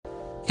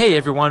Hey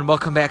everyone,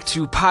 welcome back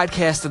to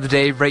Podcast of the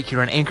Day right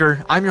here on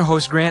Anchor. I'm your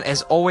host Grant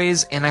as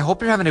always, and I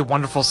hope you're having a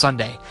wonderful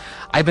Sunday.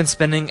 I've been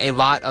spending a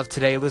lot of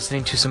today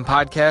listening to some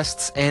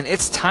podcasts, and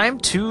it's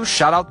time to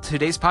shout out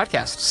today's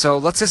podcast. So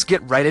let's just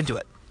get right into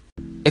it.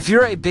 If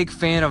you're a big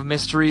fan of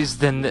mysteries,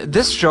 then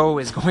this show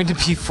is going to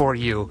be for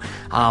you.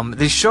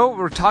 The show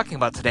we're talking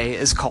about today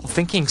is called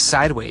Thinking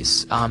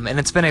Sideways, and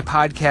it's been a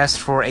podcast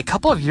for a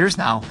couple of years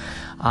now.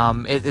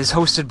 It is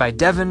hosted by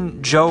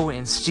Devin, Joe,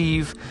 and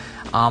Steve.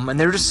 And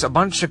they're just a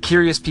bunch of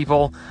curious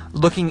people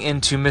looking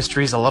into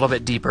mysteries a little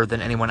bit deeper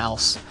than anyone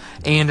else.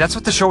 And that's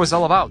what the show is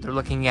all about. They're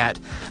looking at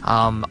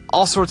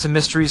all sorts of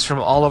mysteries from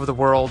all over the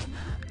world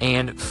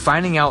and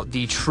finding out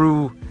the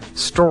true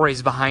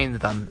stories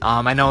behind them.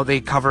 I know they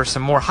cover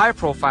some more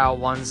high-profile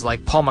ones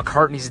like Paul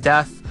McCartney's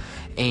death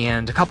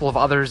and a couple of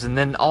others, and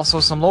then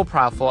also some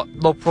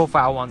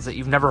low-profile ones that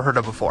you've never heard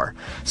of before.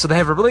 So they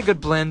have a really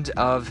good blend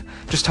of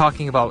just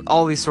talking about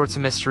all these sorts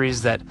of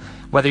mysteries that,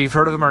 whether you've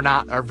heard of them or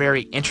not, are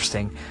very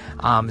interesting.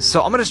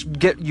 So I'm going to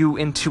get you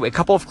into a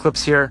couple of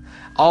clips here,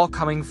 all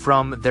coming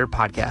from their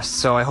podcast.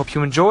 So I hope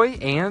you enjoy,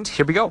 and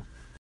here we go.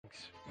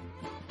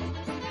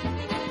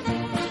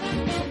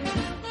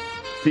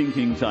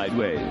 Thinking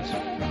Sideways.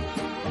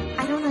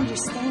 I don't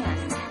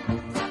understand.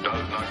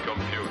 Does not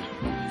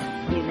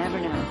compute. You never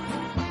know.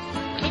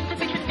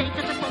 Insufficient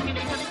data to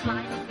formulate a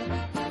reply.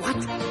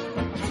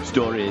 What?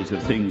 Stories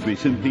of things we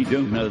simply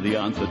don't know the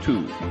answer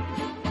to.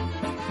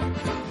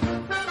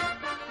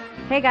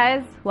 Hey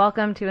guys,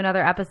 welcome to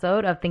another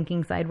episode of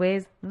Thinking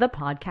Sideways, the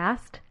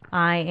podcast.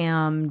 I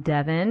am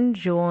Devin,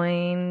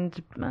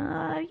 joined,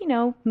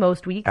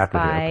 most weeks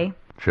by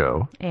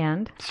Joe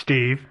and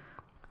Steve.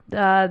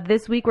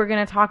 This week we're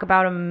going to talk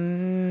about a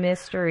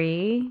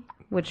mystery,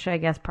 which I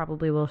guess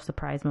probably will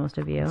surprise most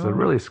of you. It's a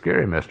really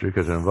scary mystery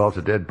because it involves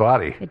a dead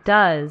body. It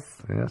does.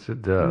 Yes,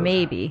 it does.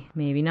 Maybe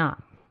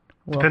not.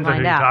 We'll Depends on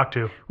find who you out. talk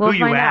to. We'll who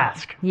you find out.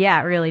 ask.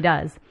 Yeah, it really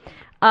does.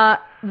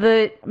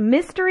 The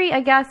mystery,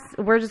 I guess,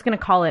 we're just going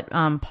to call it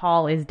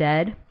Paul is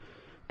Dead.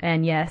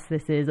 And yes,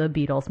 this is a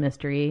Beatles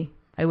mystery.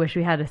 I wish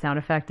we had a sound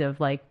effect of,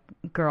 like,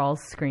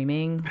 girls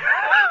screaming. Good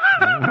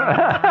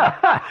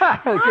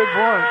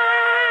point.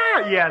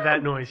 Yeah,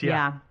 that noise,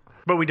 yeah.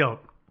 But we don't.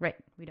 Right,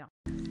 we don't.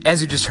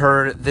 As you just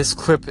heard, this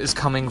clip is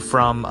coming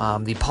from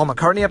the Paul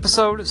McCartney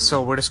episode,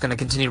 so we're just going to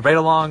continue right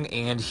along,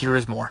 and here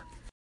is more.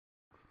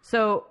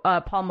 So,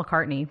 Paul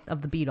McCartney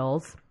of the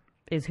Beatles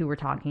is who we're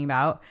talking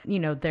about. You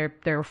know, there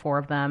are four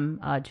of them.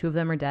 Two of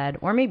them are dead,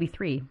 or maybe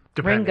three.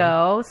 Depending.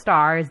 Ringo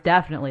Starr is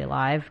definitely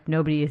alive.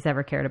 Nobody has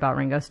ever cared about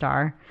Ringo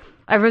Starr.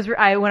 When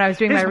I was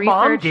doing His my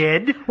mom research,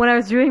 did. When I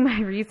was doing my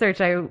research,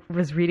 I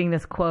was reading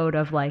this quote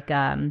of like,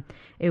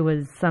 it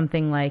was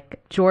something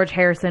like George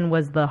Harrison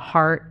was the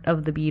heart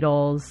of the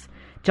Beatles,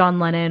 John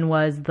Lennon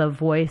was the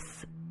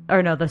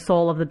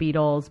soul of the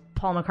Beatles,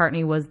 Paul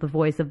McCartney was the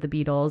voice of the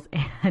Beatles,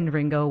 and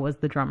Ringo was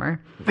the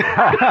drummer.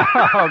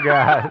 Oh,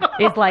 God.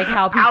 It's like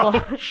how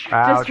people Ouch.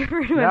 just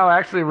refer to him. No,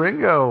 actually,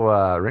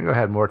 Ringo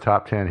had more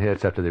top 10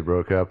 hits after they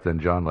broke up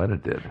than John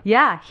Lennon did.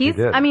 Yeah, he's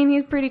did.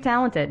 he's pretty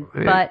talented.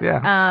 But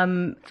Yeah.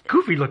 It's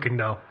goofy looking,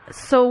 though.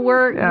 So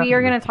we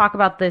are going to talk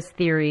about this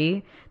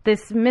theory,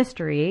 this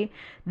mystery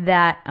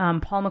that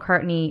Paul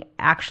McCartney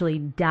actually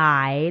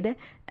died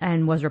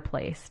and was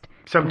replaced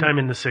Sometime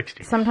in the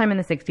 60s. sometime in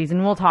the 60s,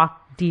 and we'll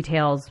talk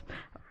details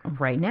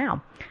right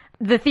now.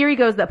 The theory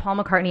goes that Paul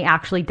McCartney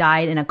actually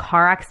died in a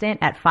car accident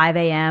at 5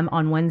 a.m.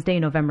 on Wednesday,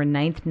 November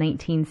 9th,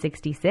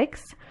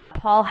 1966.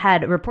 Paul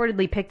had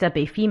reportedly picked up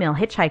a female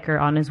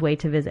hitchhiker on his way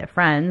to visit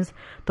friends.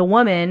 The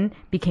woman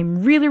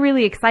became really,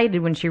 really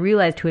excited when she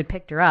realized who had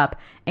picked her up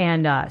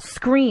and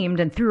screamed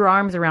and threw her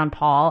arms around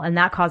Paul, and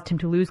that caused him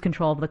to lose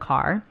control of the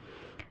car,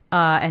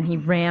 and he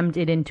rammed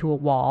it into a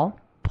wall.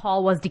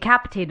 Paul was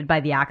decapitated by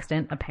the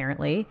accident,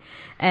 apparently,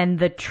 and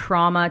the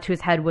trauma to his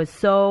head was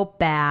so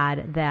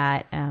bad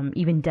that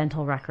even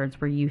dental records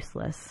were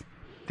useless.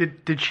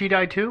 Did she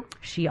die too?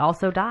 She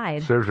also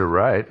died. Serves her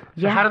right.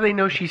 So how do they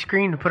know she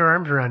screamed and put her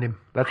arms around him?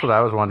 That's what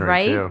I was wondering,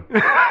 Right? too.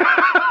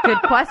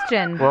 Good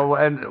question. Well,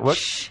 and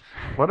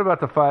what about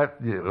the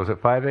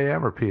 5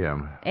 a.m. or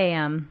p.m.?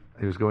 AM.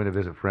 He was going to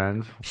visit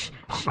friends?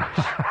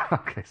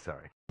 Okay,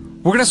 sorry.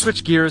 We're going to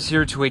switch gears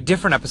here to a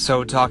different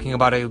episode talking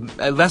about a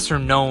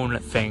lesser-known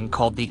thing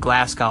called the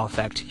Glasgow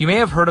effect. You may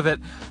have heard of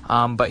it,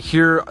 but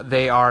here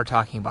they are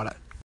talking about it.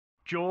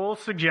 Joel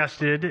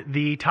suggested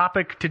the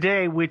topic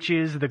today, which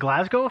is the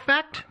Glasgow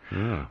effect,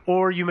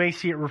 or you may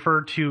see it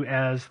referred to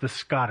as the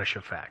Scottish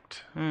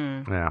effect.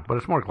 Yeah, but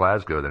it's more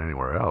Glasgow than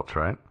anywhere else,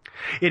 right?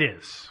 It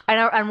is.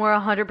 And we're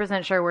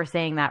 100% sure we're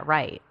saying that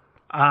right.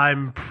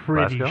 I'm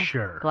pretty Glasgow?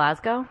 sure.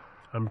 Glasgow?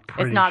 I'm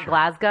pretty It's not sure.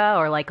 Glasgow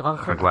or like...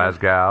 Or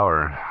Glasgow,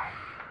 or...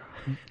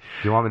 Do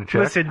you want me to check?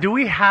 Listen, do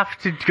we have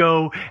to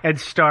go and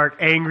start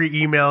angry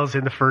emails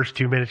in the first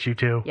 2 minutes, you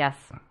two? Yes.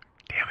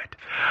 Damn it.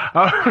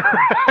 All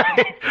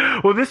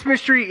right. Well, this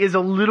mystery is a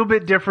little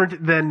bit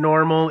different than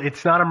normal.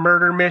 It's not a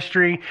murder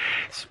mystery.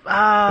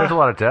 There's a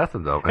lot of death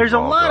involved. There's a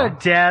lot of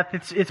death.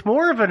 It's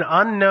more of an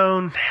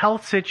unknown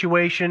health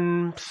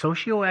situation,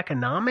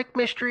 socioeconomic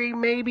mystery,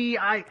 maybe.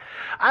 I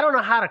don't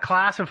know how to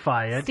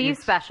classify it. Steve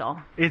Special.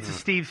 It's a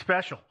Steve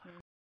Special.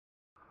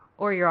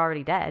 Or You're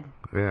Already Dead.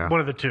 Yeah. One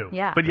of the two.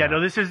 Yeah. But no,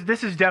 this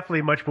is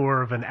definitely much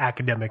more of an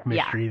academic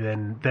mystery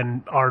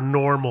than our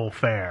normal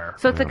fare.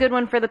 So it's a good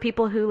one for the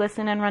people who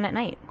listen and run at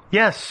night.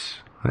 Yes.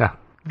 Yeah.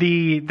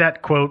 That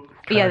quote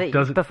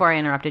doesn't... Before I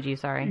interrupted you,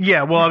 sorry.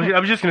 Yeah, well, I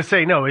was just going to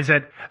say, no, is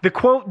that the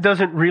quote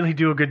doesn't really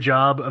do a good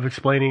job of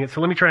explaining it.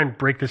 So let me try and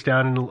break this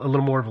down in a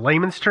little more of a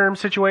layman's term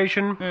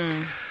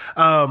situation.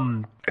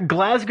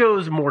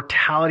 Glasgow's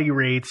mortality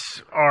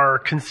rates are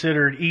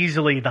considered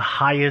easily the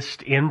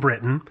highest in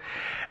Britain,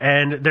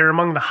 and they're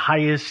among the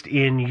highest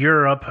in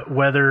Europe,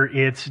 whether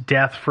it's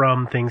death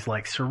from things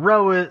like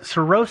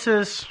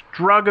cirrhosis,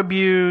 drug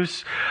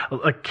abuse,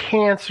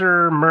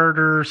 cancer,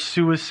 murder,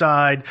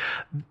 suicide.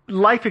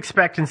 Life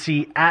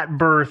expectancy at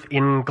birth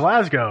in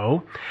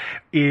Glasgow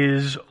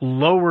is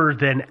lower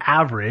than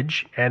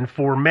average, and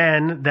for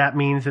men, that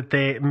means that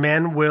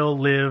men will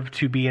live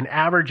to be an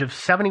average of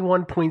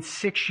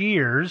 71.6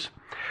 years,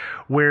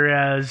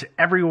 whereas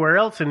everywhere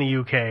else in the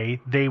UK,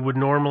 they would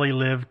normally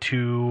live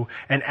to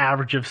an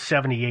average of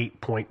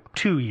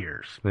 78.2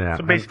 years. Yeah.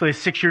 So basically a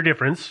 6-year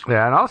difference.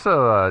 Yeah, and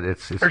also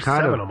it's Or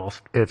kind seven of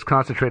almost. It's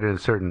concentrated in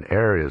certain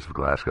areas of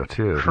Glasgow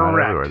too. Not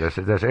Correct. everywhere.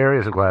 There's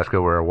areas of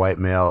Glasgow where a white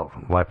male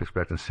life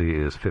expectancy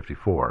is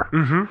 54.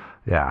 Mm-hmm.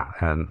 Yeah,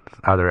 and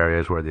other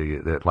areas where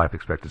the life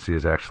expectancy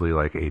is actually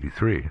like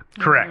 83.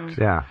 Correct.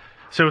 Yeah.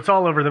 So it's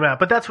all over the map.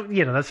 But that's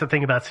the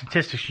thing about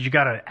statistics. You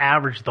got to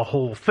average the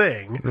whole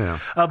thing. Yeah.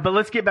 But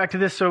let's get back to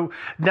this. So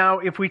now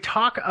if we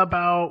talk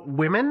about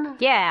women,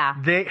 Yeah.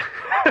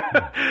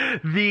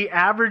 the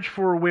average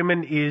for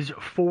women is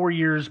 4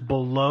 years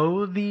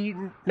below the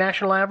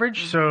national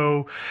average.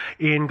 So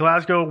in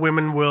Glasgow,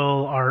 women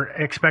are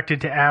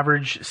expected to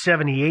average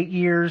 78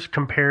 years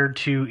compared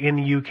to in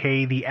the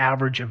UK, the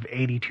average of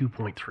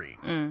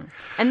 82.3.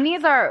 And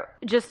these are,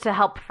 just to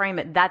help frame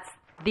it,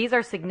 these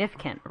are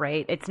significant,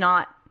 right? It's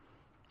not,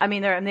 I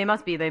mean, they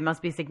must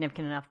be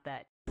significant enough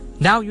that...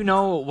 Now you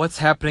know what's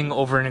happening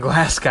over in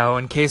Glasgow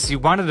in case you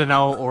wanted to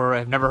know or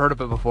have never heard of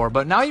it before,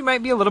 but now you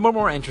might be a little bit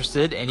more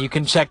interested and you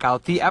can check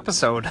out the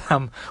episode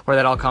where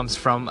that all comes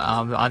from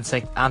on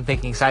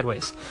Thinking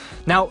Sideways.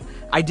 Now,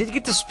 I did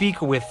get to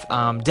speak with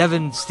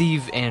Devin,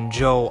 Steve, and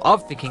Joe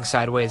of Thinking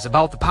Sideways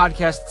about the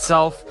podcast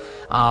itself,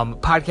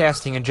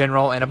 podcasting in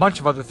general, and a bunch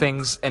of other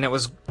things, and it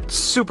was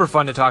super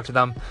fun to talk to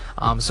them.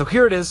 So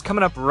here it is,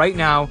 coming up right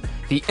now,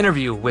 the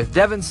interview with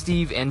Devin,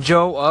 Steve, and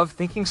Joe of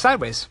Thinking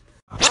Sideways.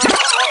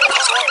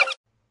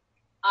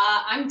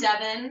 I'm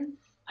Devin.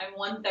 I'm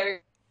 1/3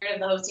 of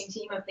the hosting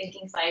team of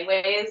Thinking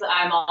Sideways.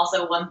 I'm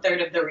also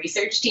 1/3 of the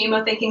research team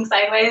of Thinking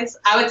Sideways.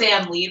 I would say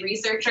I'm lead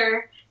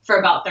researcher for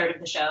about 1/3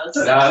 of the shows.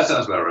 No, that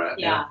sounds about right.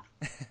 Yeah.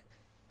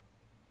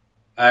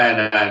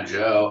 And I'm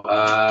Joe.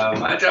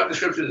 My job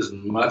description is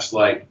much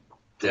like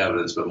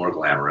Devin's, but more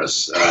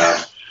glamorous.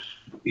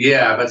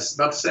 Yeah, but it's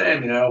about the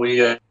same. We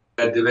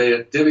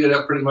divvy it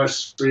up pretty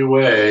much 3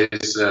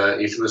 ways.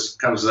 Each of us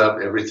comes up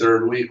every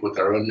 3rd week with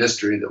our own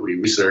mystery that we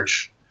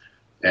research.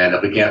 And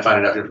if we can't find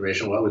enough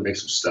information, well, we make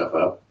some stuff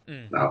up.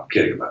 No, I'm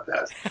kidding about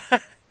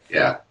that.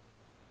 Yeah.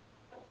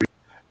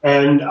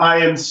 And I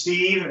am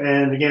Steve,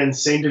 and again,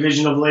 same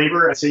division of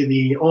labor. I'd say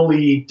the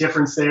only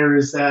difference there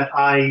is that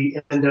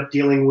I end up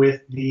dealing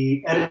with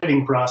the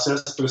editing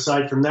process, but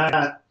aside from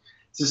that,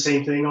 it's the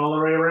same thing all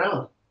the way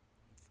around.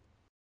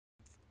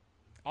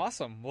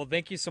 Awesome. Well,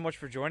 thank you so much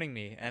for joining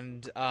me.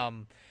 And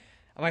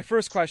my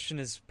first question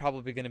is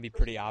probably going to be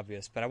pretty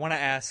obvious, but I want to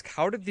ask,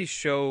 how did the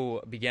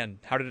show begin?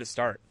 How did it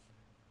start?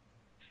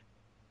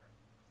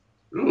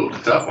 Ooh,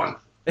 tough one.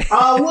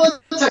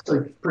 Well, it's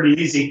actually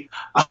pretty easy.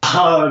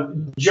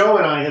 Joe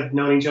and I have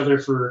known each other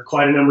for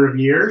quite a number of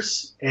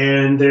years,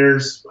 and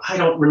I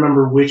don't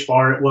remember which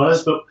bar it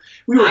was, but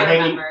we were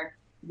hanging. Remember.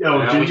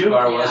 Oh, did Which you?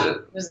 bar was it?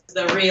 It was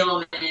the Real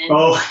Man.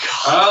 Oh, God.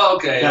 Oh,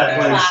 okay.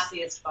 That The place.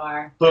 classiest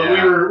bar. But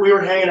Yeah. we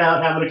were hanging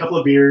out, having a couple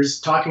of beers,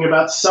 talking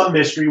about some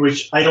mystery,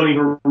 which I don't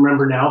even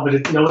remember now,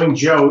 but knowing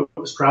Joe, it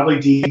was probably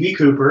D.B.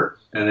 Cooper.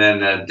 And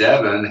then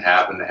Devin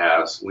happened to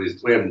have, we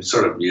had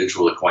sort of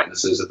mutual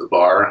acquaintances at the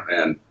bar,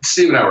 and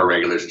Steve and I were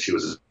regulars, and she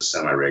was a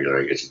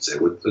semi-regular, I guess you'd say.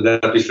 Would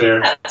that be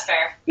fair? That's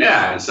fair.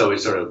 Yeah, and so we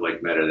sort of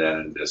met her then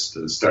and just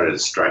started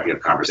striking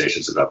up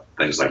conversations about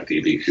things like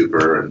D.B.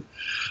 Cooper and,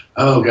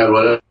 oh God,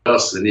 what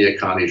else? The Nia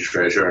Connie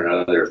treasure and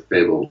other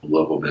fabled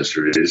local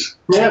mysteries.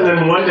 Yeah, and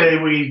then one day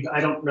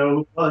I don't know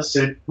who was,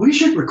 said, we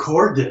should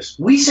record this.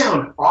 We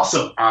sound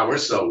awesome. We're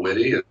so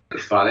witty and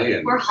funny.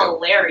 And We're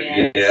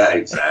hilarious. Yeah,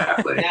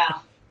 exactly. Yeah.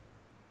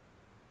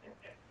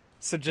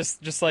 So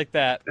just like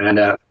that. And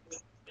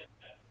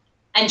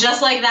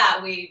just like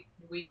that, we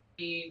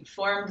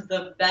formed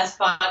the best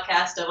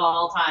podcast of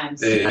all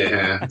times.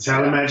 yeah, That's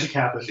how the magic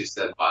happens. she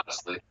said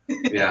modestly.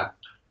 Yeah.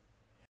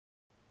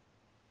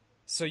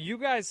 So you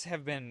guys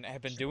have been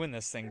doing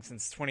this thing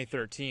since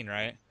 2013,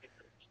 right?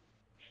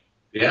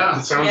 Yeah.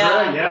 That sounds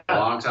right, yeah. A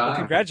long time. Well,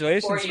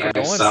 congratulations 4 for years.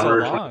 going so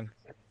Summer. long.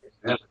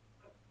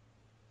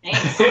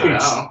 Thanks. I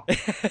know.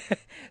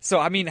 So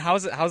I mean,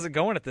 how's it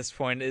going at this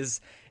point? Is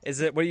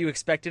it what you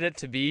expected it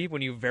to be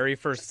when you very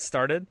first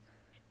started?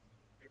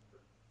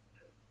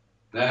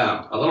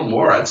 Yeah, a little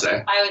more, I'd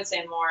say. I would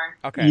say more.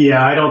 Okay.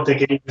 Yeah, I don't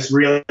think any of us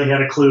really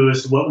had a clue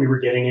as to what we were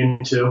getting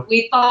into.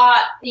 We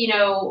thought,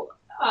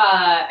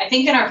 I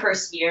think in our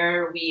first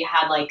year we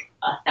had like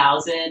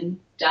 1,000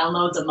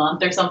 downloads a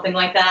month or something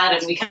like that,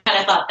 and we kind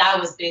of thought that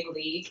was big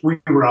league. We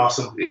were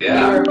awesome. We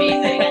Yeah. were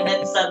amazing, and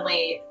then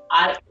suddenly,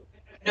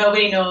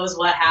 nobody knows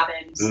what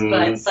happened,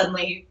 but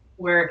suddenly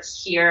we're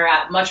here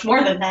at much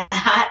more than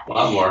that. A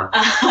lot more.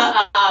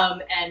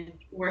 And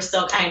we're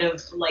still kind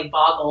of like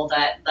boggled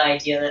at the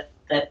idea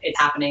that it's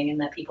happening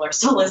and that people are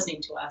still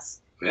listening to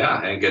us.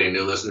 Yeah, and getting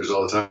new listeners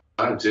all the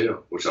time,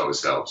 too, which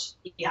always helps.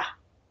 Yeah.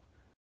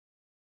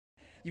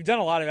 You've done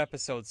a lot of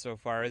episodes so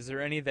far. Is there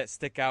any that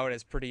stick out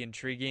as pretty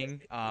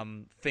intriguing?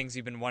 Things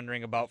you've been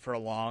wondering about for a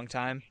long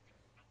time?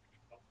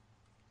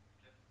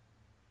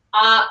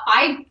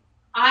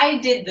 I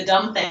did the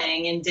dumb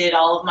thing and did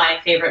all of my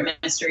favorite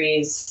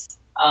mysteries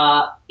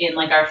in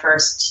like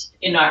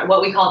in our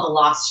what we call the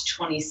Lost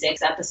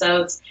 26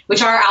 episodes,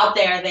 which are out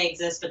there. They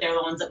exist, but they're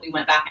the ones that we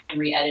went back and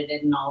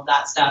re-edited and all of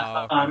that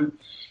stuff. Oh, okay.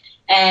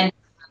 And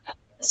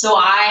so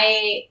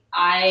I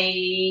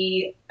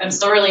am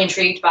still really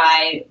intrigued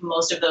by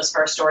most of those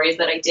first stories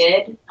that I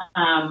did.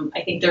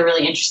 I think they're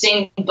really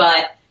interesting,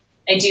 but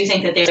I do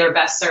think that they're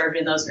best served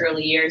in those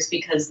early years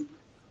because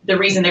the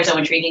reason they're so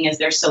intriguing is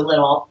there's so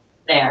little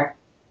there.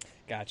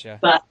 Gotcha.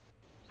 But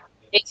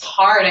it's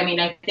hard. I mean,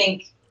 I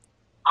think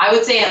I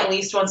would say at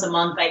least once a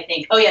month I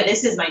think, oh yeah,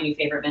 this is my new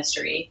favorite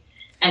mystery.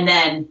 And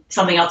then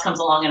something else comes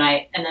along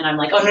and then I'm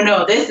like, oh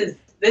no, this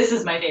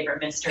is my favorite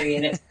mystery.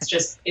 And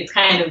it's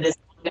kind of this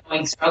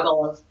ongoing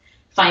struggle of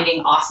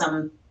finding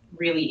awesome,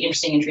 really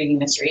interesting, intriguing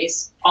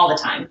mysteries all the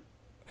time.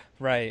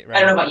 Right. I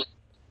don't know about you.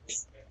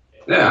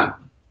 Yeah.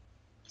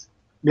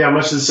 Yeah,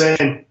 much the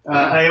same.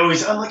 I'm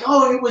like,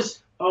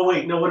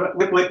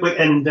 wait,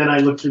 and then I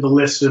look through the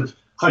list of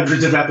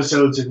hundreds of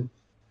episodes and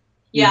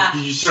Yeah.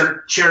 you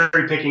start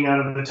cherry picking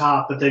out of the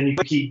top, but then you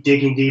keep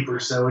digging deeper.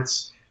 So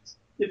it's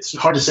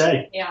hard to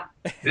say. Yeah.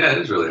 Yeah, it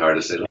is really hard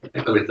to say. Let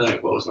me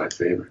think. What was my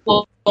favorite?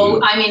 Well,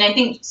 I mean, I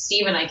think,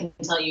 Stephen, I can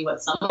tell you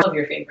what some of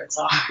your favorites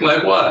are.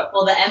 Like what?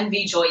 Well, the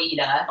MV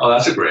Joyita Oh,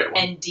 that's a great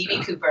one. and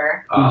D.B.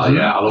 Cooper. Oh,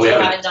 yeah. Although We we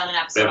haven't done an we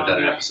episode haven't done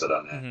on an it. episode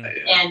on that.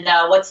 Mhm. Yeah. And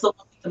what's the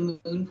one with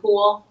the moon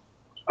pool?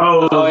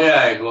 Oh,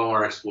 yeah,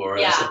 Glowworm Explorer.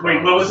 Yeah. That's a Wait,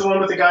 fun what one. was the one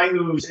with the guy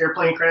whose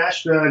airplane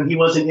crashed and he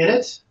wasn't in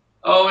it?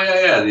 Oh,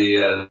 yeah.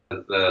 The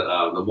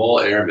Mole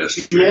Air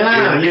Mystery.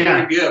 Yeah.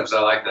 Peter Gibbs. I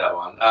like that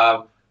one.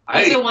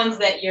 These are ones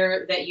that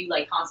you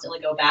like constantly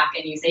go back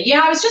and you say,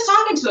 yeah, I was just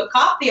talking to a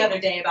cop the other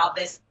day about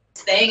this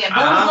thing, and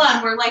blah, blah, blah,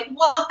 and we're like,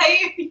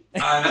 why?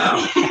 I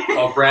know.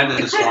 Oh,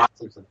 Brandon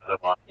Swanson's another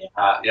one.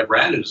 Yeah,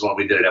 Brandon's one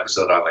we did an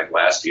episode on like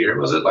last year.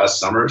 Was it last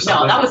summer or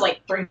something? No, that was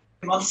like 3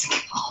 months ago.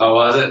 Oh,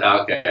 was it?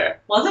 Okay.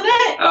 Wasn't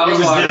it? Oh, it was It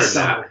was longer this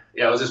than that. summer.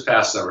 Yeah, it was this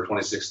past summer,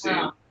 2016.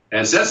 Wow.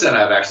 And since then,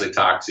 I've actually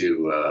talked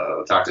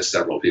to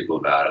several people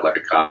about it, like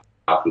a cop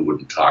who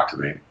wouldn't talk to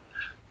me,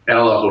 and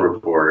a local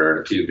reporter,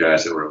 and a few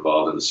guys that were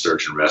involved in the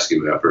search and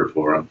rescue effort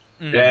for him.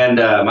 And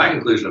my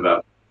conclusion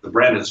about the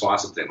Brandon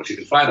Swanson thing, which you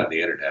can find on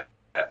the internet,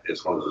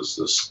 it's one of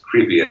those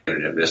creepy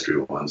internet mystery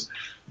ones.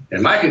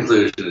 And my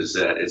conclusion is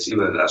that it's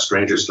even a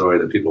stranger story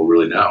than people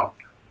really know.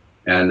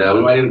 And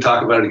we might even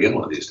talk about it again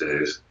one of these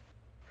days.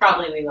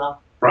 Probably we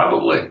will.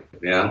 Probably,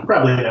 yeah.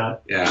 Probably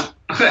not. Yeah,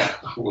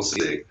 we'll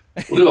see.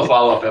 We'll do a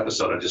follow-up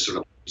episode on just sort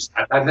of,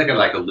 I'm thinking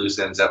like a loose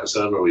ends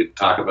episode where we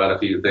talk about a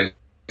few things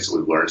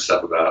we've learned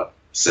stuff about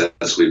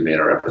since we've made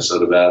our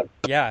episode about.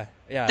 Yeah.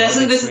 This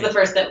is the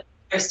first that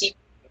Steve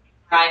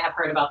and I have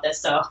heard about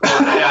this, so. Yeah,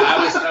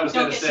 I was Don't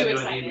going to get send too you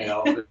an excited.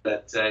 email,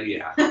 but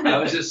yeah, I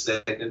was just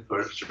thinking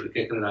for sort of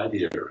kicking an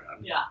idea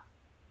around. Yeah.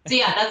 So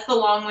yeah, that's the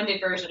long-winded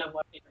version of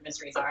what favorite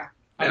mysteries are.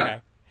 Yeah. Okay.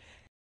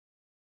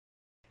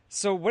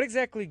 So what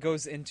exactly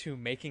goes into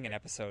making an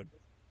episode?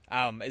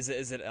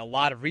 Is it a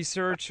lot of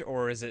research,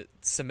 or is it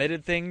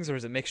submitted things, or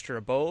is it a mixture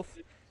of both?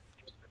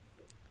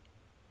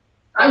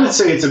 I would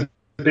say it's a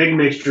big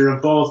mixture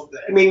of both.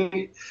 I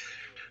mean,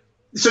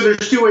 so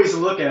there's two ways to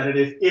look at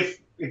it. If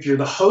you're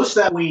the host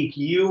that week,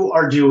 you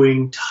are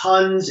doing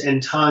tons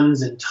and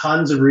tons and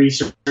tons of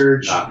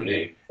research. Not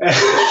me. And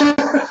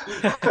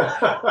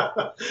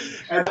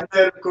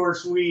then, of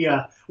course, we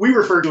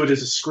refer to it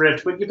as a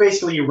script, but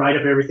you write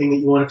up everything that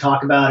you want to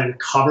talk about and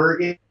cover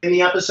in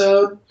the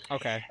episode.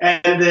 Okay.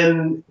 And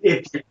then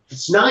if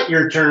it's not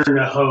your turn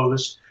to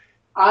host,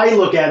 I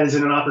look at it as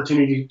an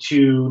opportunity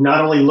to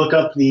not only look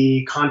up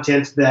the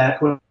content that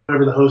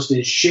whoever the host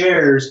is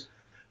shares,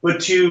 but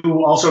two,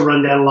 also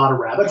run down a lot of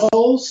rabbit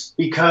holes,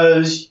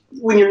 because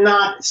when you're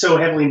not so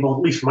heavily involved,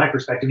 at least from my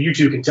perspective, you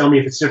two can tell me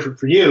if it's different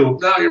for you.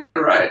 No, you're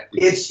right.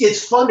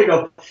 It's fun to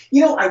go,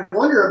 I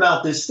wonder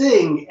about this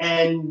thing,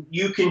 and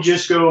you can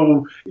just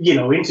go,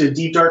 into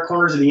deep, dark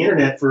corners of the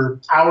internet for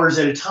hours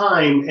at a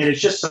time, and it's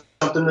just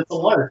something that's a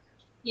lark.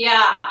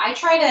 Yeah, I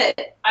try to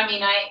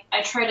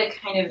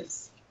kind of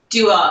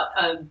do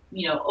a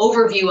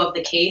overview of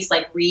the case,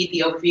 like read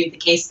the overview of the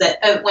case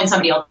that when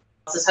somebody else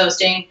is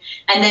hosting,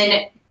 and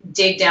then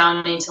dig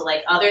down into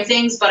like other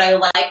things. But I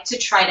like to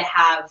try to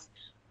have,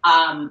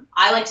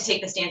 I like to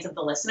take the stance of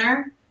the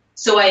listener.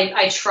 So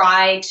I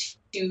try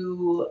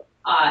to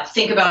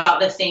think about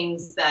the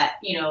things that,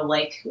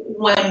 like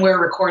when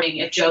we're recording,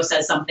 if Joe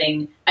says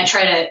something, I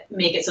try to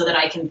make it so that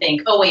I can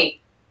think, oh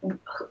wait,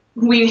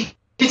 we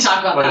can talk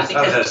about that,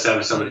 because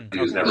somebody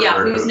who's never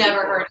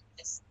heard of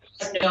it.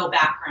 There's no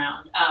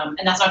background.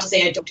 And that's not to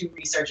say I don't do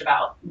research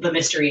about the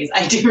mysteries.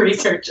 I do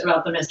research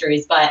about the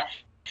mysteries, but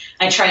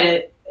I try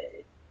to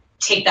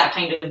take that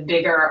kind of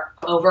bigger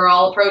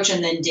overall approach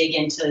and then dig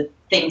into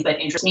things that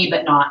interest me,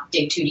 but not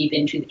dig too deep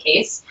into the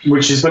case.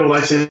 Which has been a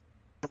lesson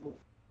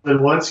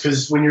once,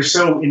 because when you're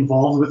so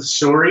involved with the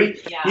story,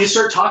 you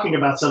start talking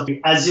about something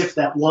as if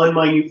that one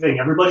minute thing,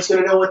 everybody's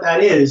going to know what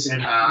that is,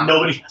 and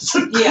nobody has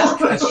a clue. Yeah,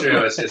 that's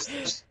true.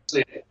 It's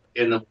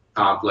in the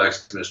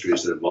complex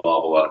mysteries that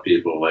involve a lot of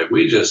people. Like,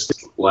 we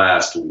just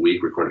last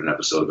week recorded an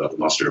episode about the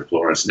Mustard of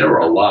Florence, and there were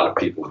a lot of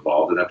people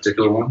involved in that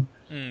particular one.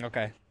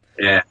 Okay.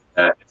 And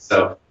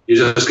so you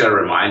just got to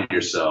remind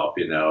yourself,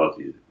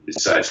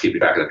 besides keeping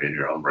track of it in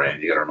your own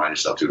brain, you got to remind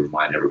yourself to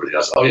remind everybody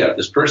else, oh yeah,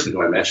 this person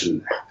who I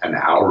mentioned an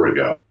hour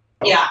ago,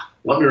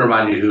 let me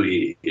remind you who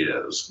he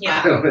is.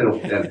 Yeah.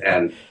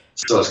 and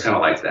so it's kind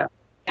of like that.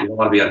 You don't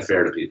want to be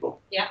unfair to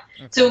people. Yeah.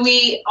 So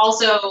we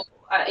also,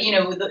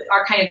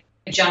 our kind of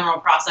general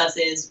process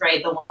is,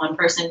 right, the one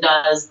person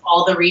does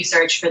all the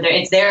research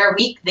it's their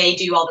week. They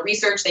do all the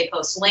research. They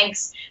post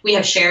links. We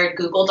have shared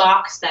Google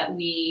Docs that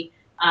we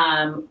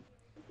have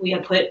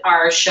put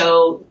our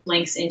show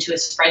links into a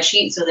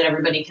spreadsheet so that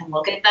everybody can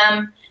look at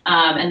them.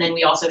 And then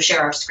we also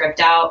share our script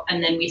out,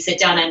 and then we sit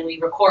down and we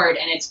record,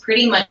 and it's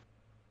pretty much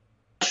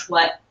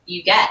what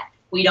you get.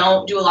 We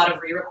don't do a lot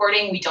of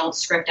re-recording. We don't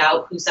script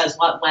out who says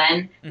what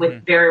when,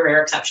 with very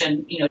rare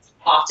exception.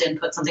 Often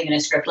put something in a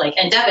script like,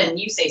 and Devin,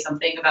 you say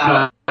something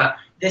about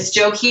this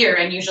joke here,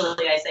 and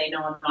usually I say,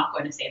 no, I'm not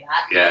going to say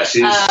that. Yeah,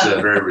 she's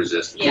very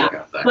resistant.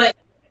 Yeah, but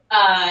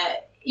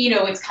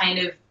it's kind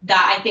of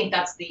that. I think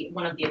that's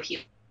one of the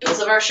appeals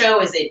of our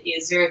show, is it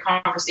is very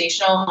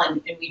conversational,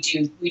 and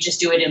we just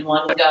do it in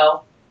one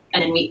go,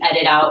 and then we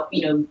edit out.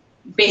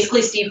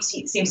 Basically, Steve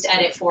seems to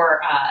edit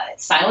for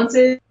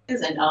silences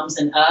and ums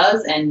and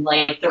uhs and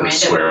like the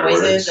random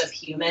noises of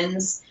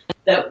humans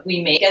that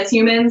we make as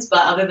humans. But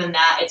other than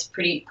that,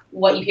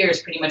 what you hear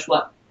is pretty much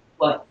what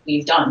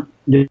we've done.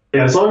 Yeah,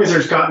 as long as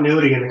there's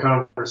continuity in the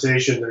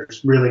conversation,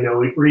 there's really no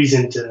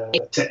reason to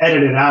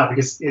edit it out,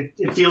 because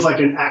it feels like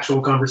an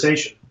actual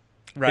conversation.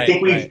 Right. I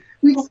think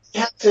we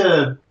had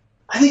to.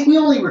 I think we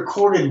only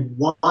recorded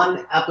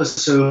one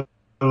episode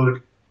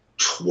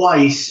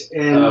twice,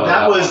 and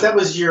that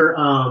was your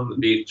the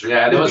Beach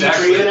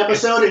Raven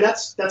episode, and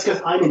that's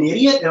because I'm an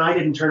idiot and I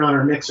didn't turn on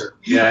our mixer.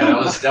 Yeah,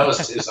 that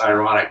was it's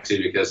ironic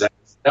too, because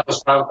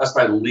that's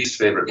my least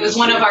favorite. It was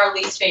one of our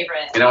least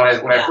favorite. When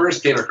I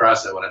first came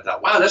across that one, I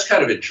thought, wow, that's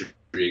kind of intriguing.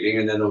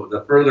 And then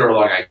the further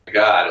along I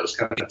got, it was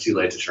kind of too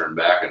late to turn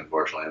back,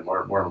 unfortunately. And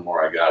more and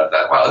more I got, I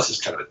thought, wow, this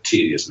is kind of a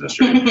tedious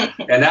mystery.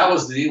 And that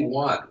was the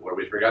one where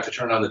we forgot to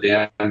turn on the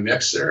damn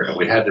mixer, and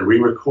we had to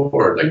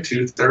re-record like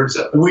 2/3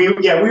 of it. We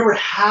were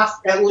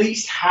at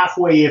least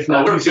halfway, if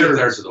not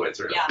 2/3 of the way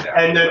through. Yeah.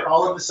 And then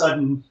all of a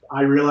sudden,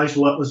 I realized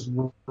what was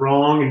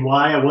wrong and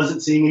why I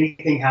wasn't seeing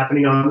anything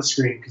happening on the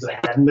screen because I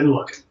hadn't been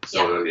looking.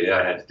 So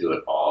I had to do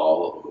it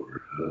all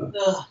over.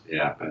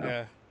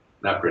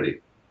 Not pretty.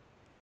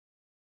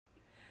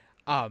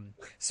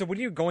 So when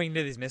you're going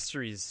into these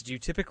mysteries, do you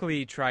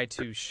typically try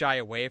to shy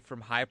away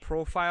from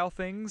high-profile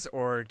things,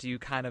 or do you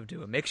kind of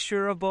do a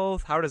mixture of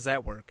both? How does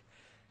that work?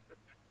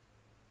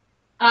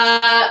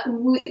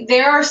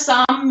 There are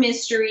some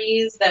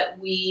mysteries that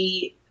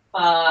we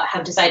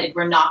have decided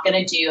we're not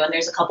going to do, and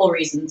there's a couple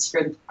reasons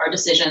for our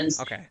decisions.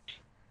 Okay.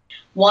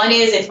 One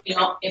is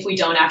if we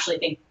don't actually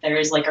think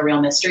there's like a real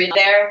mystery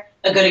there.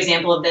 A good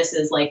example of this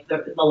is like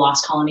the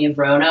Lost Colony of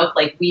Roanoke.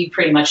 Like, we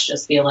pretty much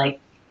just feel like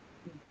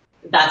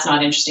that's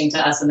not interesting to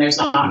us, and there's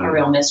not a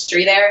real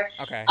mystery there.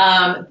 Okay.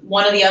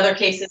 One of the other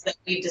cases that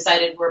we've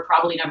decided we're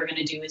probably never going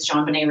to do is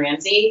JonBenet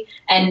Ramsey,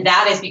 and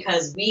that is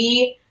because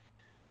we,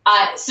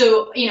 as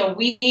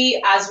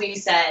we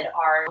said,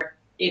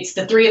 it's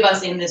the three of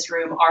us in this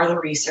room are the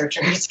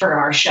researchers for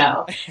our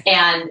show,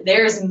 and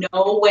there's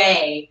no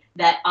way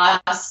that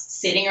us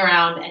sitting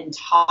around and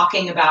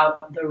talking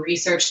about the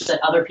research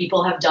that other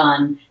people have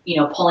done,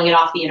 pulling it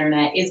off the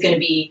internet, is going to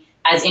be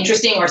as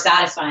interesting or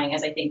satisfying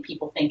as I think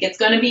people think it's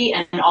going to be.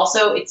 And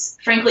also, it's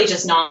frankly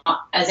just not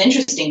as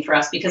interesting for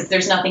us because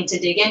there's nothing to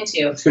dig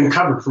into. It's been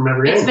covered from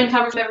every angle. It's been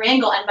covered from every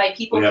angle, and by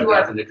people who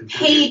are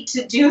paid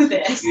to do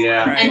this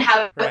and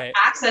have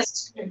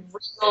access to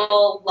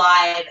real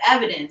live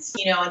evidence,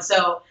 you know. And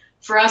so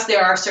for us,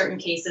 there are certain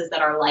cases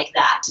that are like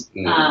that,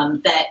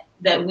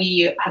 that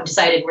we have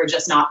decided we're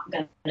just not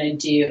going to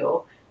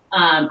do.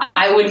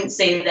 I wouldn't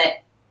say that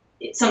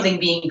something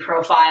being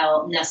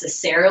profile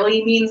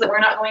necessarily means that we're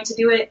not going to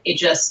do it. It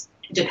just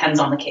depends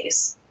on the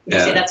case. Would you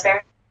say that's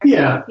fair?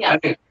 Yeah. I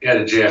think the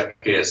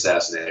JFK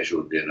assassination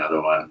would be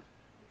another one,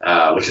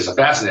 which is a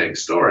fascinating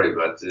story,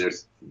 but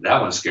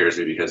that one scares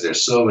me because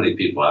there's so many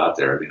people out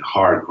there, I mean,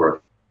 hardcore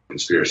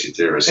conspiracy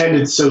theorists. And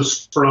it's so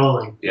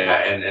sprawling.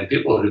 Yeah, and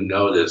people who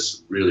know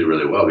this really,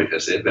 really well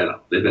because they've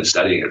been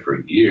studying it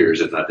for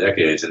years, if not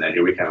decades, and then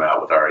here we come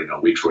out with our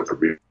weeks worth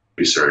of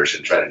research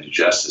and try to do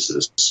justice to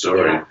this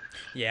story.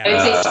 Yeah. I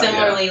would say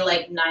similarly,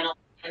 like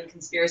 9/11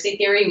 conspiracy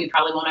theory, we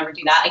probably won't ever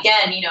do that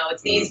again. You know,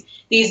 it's these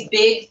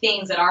big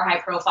things that are high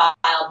profile,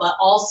 but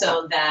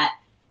also that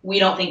we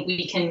don't think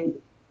we can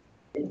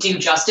do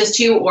justice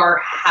to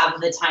or have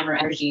the time or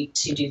energy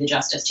to do the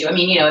justice to. I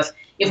mean, you know,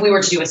 if we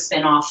were to do a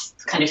spin-off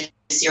kind of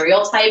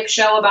serial type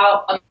show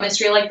about a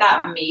mystery like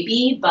that,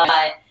 maybe. But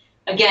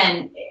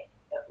again,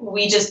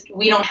 we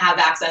don't have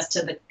access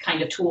to the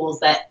kind of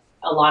tools that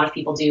a lot of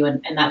people do,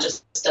 and that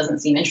just doesn't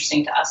seem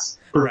interesting to us.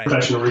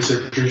 Professional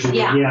researchers.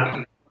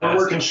 Yeah. We're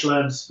working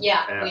schlebs.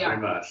 Yeah, we are.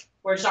 Pretty much.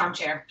 We're just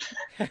armchair.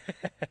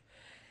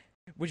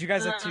 Would you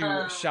guys like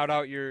to shout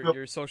out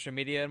your social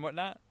media and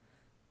whatnot?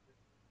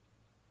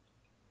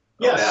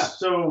 Yes.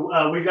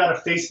 So we've got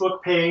a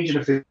Facebook page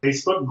and a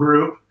Facebook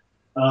group.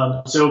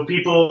 So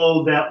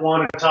people that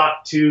want to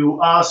talk to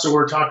us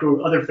or talk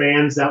to other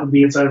fans, that would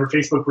be inside of our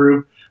Facebook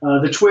group.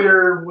 The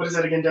Twitter, what is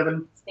that again,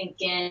 Devin?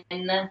 Thinking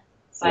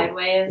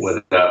Sideways.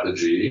 Without the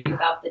G.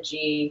 Without the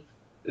G.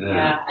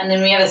 Yeah. And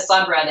then we have a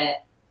subreddit,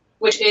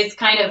 which is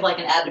kind of like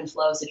an ebb and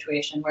flow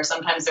situation where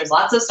sometimes there's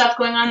lots of stuff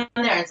going on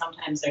there and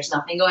sometimes there's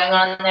nothing going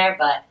on there.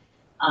 But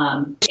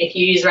if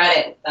you use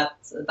Reddit,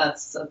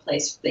 that's a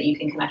place that you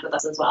can connect with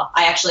us as well.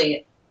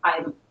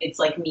 It's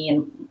like me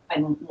and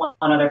one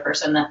other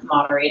person that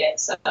moderate it.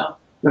 So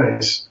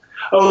nice.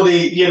 Oh,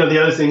 the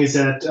other thing is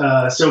that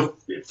so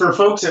for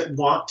folks that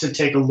want to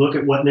take a look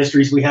at what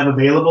mysteries we have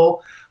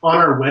available on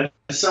our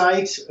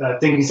website,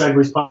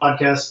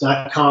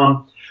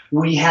 thinkingsidewayspodcast.com,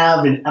 we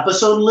have an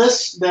episode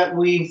list that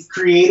we've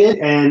created,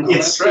 and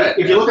if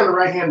you look on the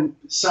right-hand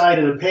side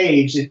of the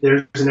page,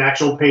 there's an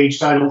actual page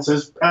title that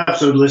says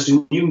episode list,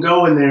 and you can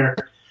go in there,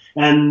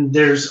 and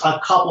there's a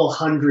couple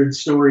hundred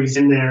stories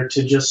in there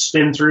to just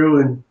spin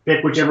through and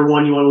pick whichever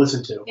one you want to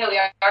listen to. Yeah, we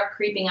are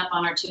creeping up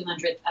on our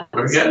 200th episode.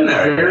 We're getting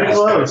there. Very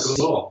close.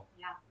 Cool.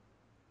 Yeah.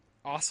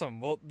 Awesome.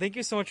 Well, thank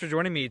you so much for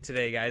joining me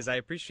today, guys. I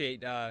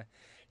appreciate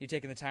you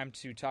taking the time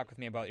to talk with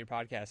me about your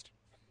podcast.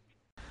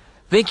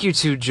 Thank you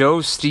to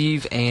Joe,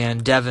 Steve,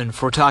 and Devin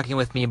for talking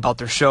with me about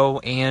their show.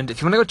 And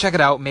if you want to go check it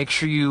out, make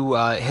sure you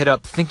hit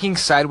up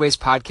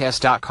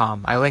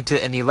thinkingsidewayspodcast.com. I linked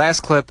it in the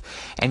last clip,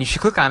 and you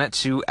should click on it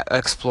to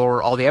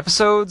explore all the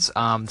episodes,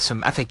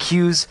 some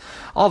FAQs,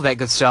 all of that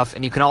good stuff.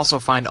 And you can also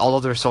find all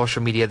of their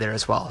social media there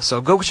as well.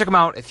 So go check them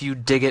out if you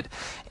dig it,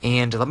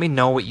 and let me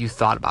know what you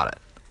thought about it.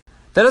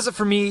 That is it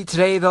for me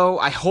today, though.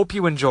 I hope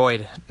you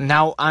enjoyed.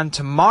 Now, on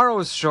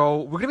tomorrow's show,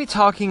 we're going to be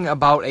talking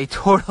about a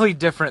totally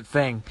different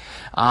thing.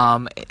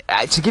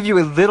 To give you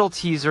a little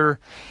teaser,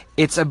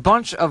 it's a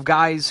bunch of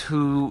guys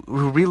who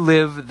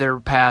relive their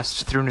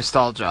past through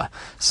nostalgia.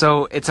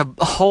 So it's a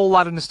whole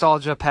lot of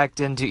nostalgia packed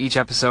into each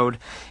episode,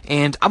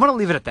 and I'm going to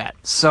leave it at that.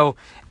 So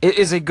it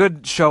is a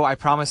good show, I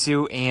promise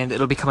you, and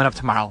it'll be coming up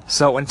tomorrow.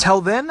 So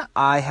until then,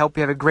 I hope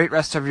you have a great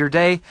rest of your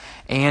day,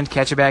 and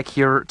catch you back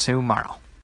here tomorrow.